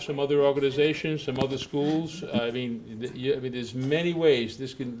wanted to have some other organizations, some other schools, I mean, there's many ways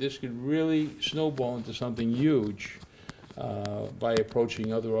this could really snowball into something huge by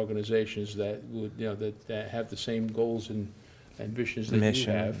approaching other organizations that would, you know, that have the same goals and visions that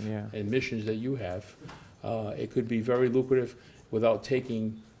you have, and missions that you have. It could be very lucrative without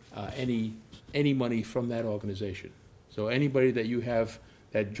taking any money from that organization. So anybody that you have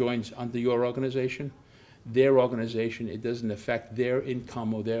that joins under your organization, their organization, it doesn't affect their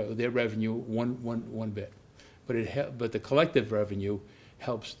income or their revenue one bit, but the collective revenue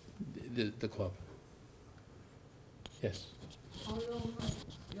helps the club. Yes. How long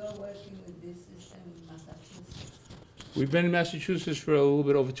you're working with this system in Massachusetts? We've been in Massachusetts for a little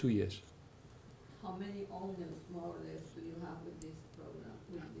bit over 2 years. How many owners, more or less, do you have with this program?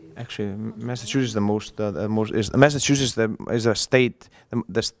 With this? actually, Massachusetts Massachusetts is a state,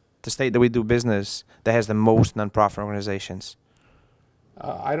 the state that we do business that has the most nonprofit organizations.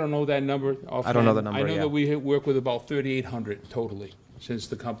 I don't know that number offhand. I don't know the number. I know yeah. that we work with about 3,800 totally since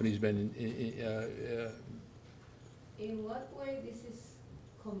the company's been In what way this is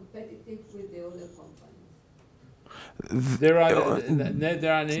competitive with the other companies? There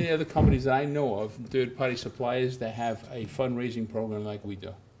aren't any other companies that I know of, third-party suppliers, that have a fundraising program like we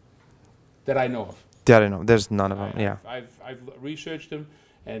do, that I know of. Yeah, I know. There's none of them. Yeah. I've researched them,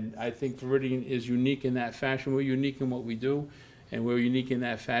 and I think Viridian is unique in that fashion. We're unique in what we do, and we're unique in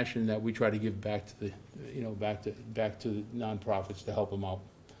that fashion that we try to give back to the, back to the nonprofits to help them out.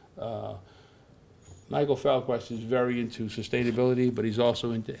 Michael Falquist is very into sustainability, but he's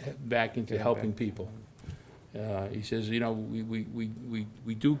also back into helping people. He says, we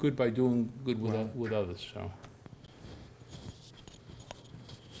do good by doing good with others. So.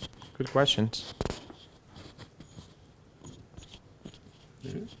 Good questions.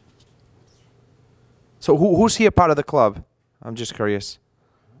 Yeah. So who's here part of the club? I'm just curious.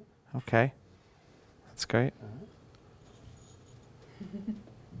 Okay, that's great.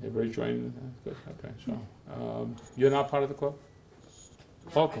 Everybody joined? Good. Okay, so you're not part of the club?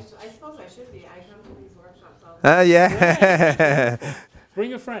 No, I suppose I should be. I come to these workshops all the time. Yeah.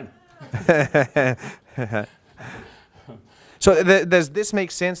 Bring a friend. So does this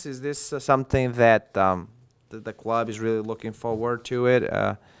make sense? Is this something that the club is really looking forward to it?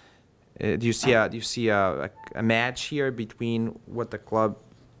 Do you see a match here between what the club's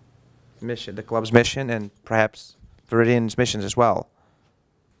mission, and perhaps Viridian's missions as well?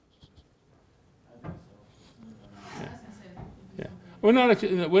 We're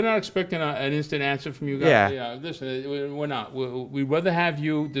not expecting an instant answer from you guys. Yeah. Listen, we're not. We'd rather have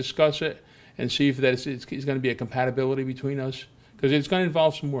you discuss it and see if it's going to be a compatibility between us, because it's going to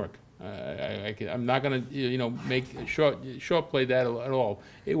involve some work. I'm not going to make short play that at all.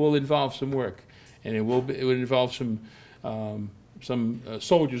 It will involve some work, and it will involve some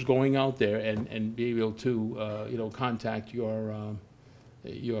soldiers going out there and be able to contact your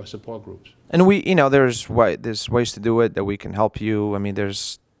support groups. And there's ways to do it that we can help you. I mean,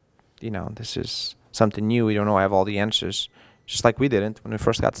 this is something new. We don't have all the answers, just like we didn't when we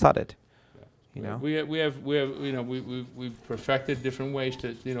first got started. We've perfected different ways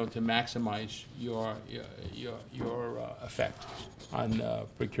to maximize your effect on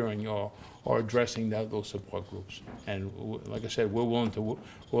procuring or addressing those support groups. And like I said, we're willing to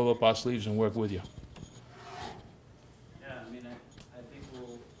roll up our sleeves and work with you. Yeah, I mean, I think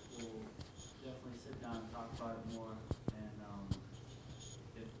we'll definitely sit down and talk about it more. And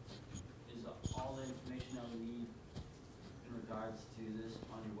if is all the information that we need in regards to this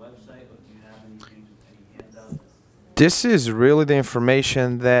on website, or do you have anything, any handouts? This is really the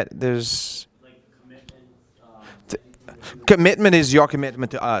information that there's. Like commitment? Commitment is your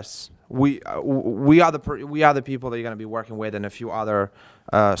commitment to us. We are the people that you're going to be working with, and a few other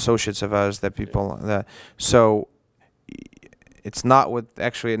associates of us that people that. So it's not with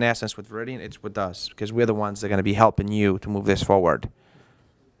actually in essence with Viridian, it's with us because we're the ones that are going to be helping you to move this forward.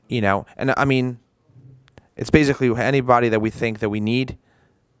 You know, and I mean, it's basically anybody that we think that we need,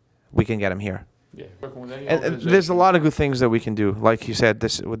 we can get them here. Yeah, working with any And there's a lot of good things that we can do, like you said,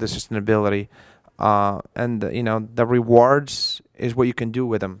 this with the sustainability, and you know the rewards is what you can do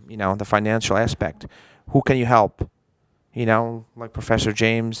with them. You know, the financial aspect. Who can you help? You know, like Professor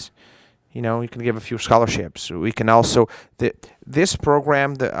James. You know, you can give a few scholarships. We can also this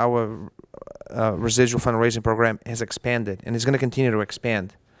program, our residual fundraising program, has expanded and is going to continue to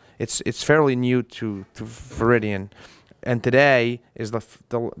expand. It's fairly new to Viridian, and today is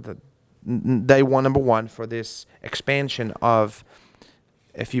the day number one for this expansion of,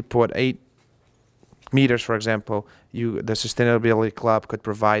 if you put 8 meters, for example, the Sustainability Club could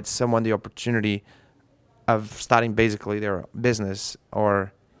provide someone the opportunity of starting basically their business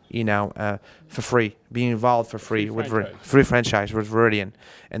or, you know, for free, being involved for free with free franchise with Viridian.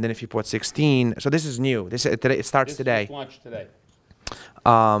 And then if you put 16, so this is new. This today it starts today. Launched today.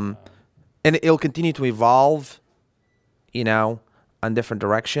 And it'll continue to evolve, you know, on different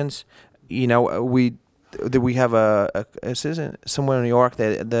directions. You know, we have somewhere in New York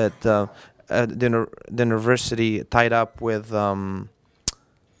that the university tied up with I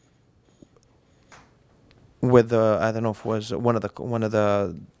don't know if it was one of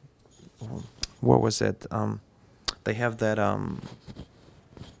the what was it? They have that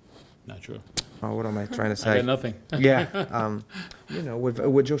Not sure. Oh, what am I trying to say? I got nothing. Yeah, you know,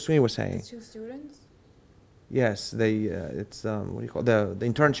 what Joe Sweeney was saying. 2 students? Yes, it's what do you call the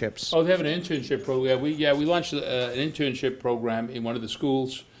internships? Oh, they have an internship program. We launched an internship program in one of the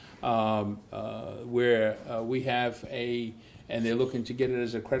schools where we have and they're looking to get it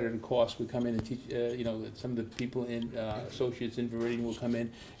as a accredited course. We come in and teach, you know, some of the people in associates in Viridian will come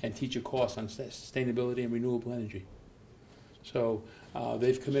in and teach a course on sustainability and renewable energy. So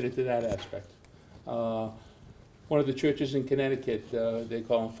they've committed to that aspect. One of the churches in Connecticut, they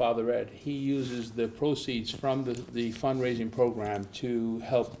call him Father Ed, he uses the proceeds from the fundraising program to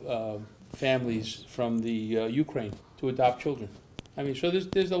help families from the Ukraine to adopt children. I mean, so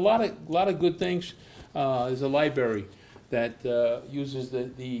there's a lot of good things. There's a library that uses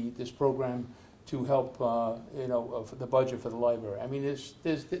this program to help, you know, the budget for the library. I mean,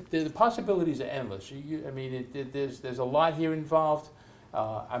 the possibilities are endless. I mean, there's a lot here involved.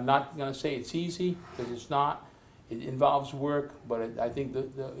 I'm not going to say it's easy because it's not. It involves work, but I think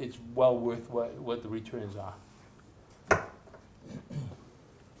it's well worth what the returns are.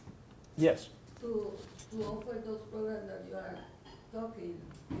 Yes. To offer those programs that you are talking,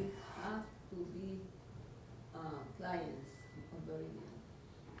 you have to be clients of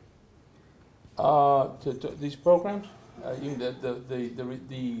Viridian. To these programs, you mean the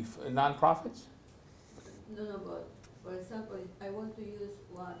nonprofits? No, but for example, if I want to use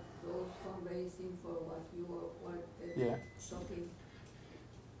those fundraising for what you were talking,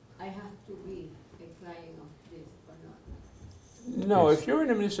 I have to be a client of this or not? No, if you're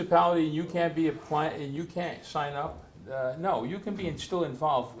in a municipality and you can't be a client and you can't sign up, no, you can be still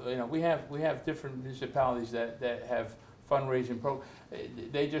involved. You know, we have different municipalities that have fundraising programs.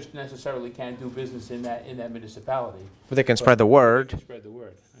 They just necessarily can't do business in that municipality. But they can spread the word. They can spread the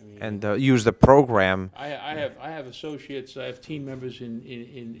word. I mean, and use the program. I have associates. I have team members in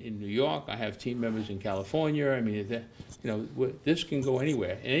New York. I have team members in California. I mean, you know, this can go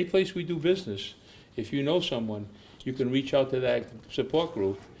anywhere. In any place we do business, if you know someone, you can reach out to that support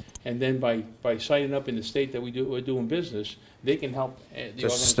group, and then by signing up in the state that we're doing business, they can help the organization.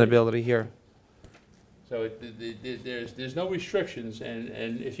 Sustainability here. So there's no restrictions,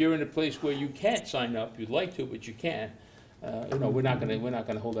 and if you're in a place where you can't sign up, you'd like to, but you can't. You know, we're not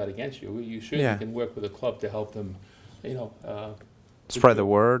gonna hold that against you. You certainly can work with a club to help them, you know, spread the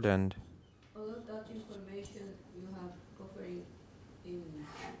word and. All of that information you have offering in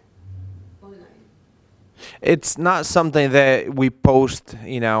online. It's not something that we post,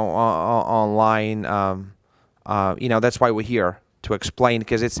 you know, online. You know, that's why we're here to explain,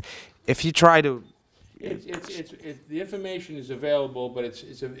 because it's if you try to. The information is available, but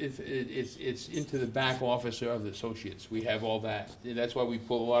it's into the back office of the associates. We have all that. That's why we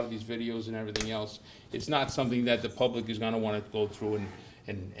pull a lot of these videos and everything else. It's not something that the public is going to want to go through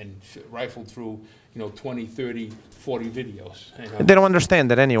rifle through, 20, 30, 40 videos. They don't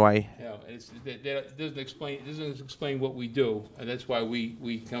understand that anyway. It doesn't explain what we do, and that's why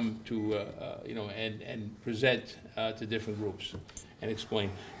we come to, and present to different groups and explain.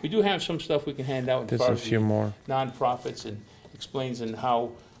 We do have some stuff we can hand out There's as far a as few the more. nonprofits, and explains and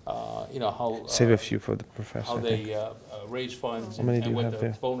how, how. Save a few for the professor. How I think. they raise funds How many do and you what have the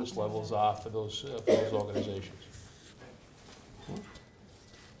there? bonus levels are for those organizations.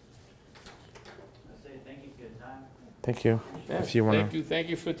 Thank you. Yeah, If you want to. thank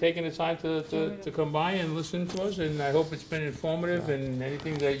you for taking the time to come by and listen to us, and I hope it's been informative, and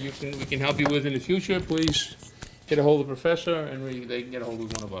anything that we can help you with in the future, please get a hold of the professor, and they can get a hold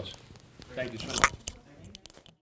of one of us. Thank you so much.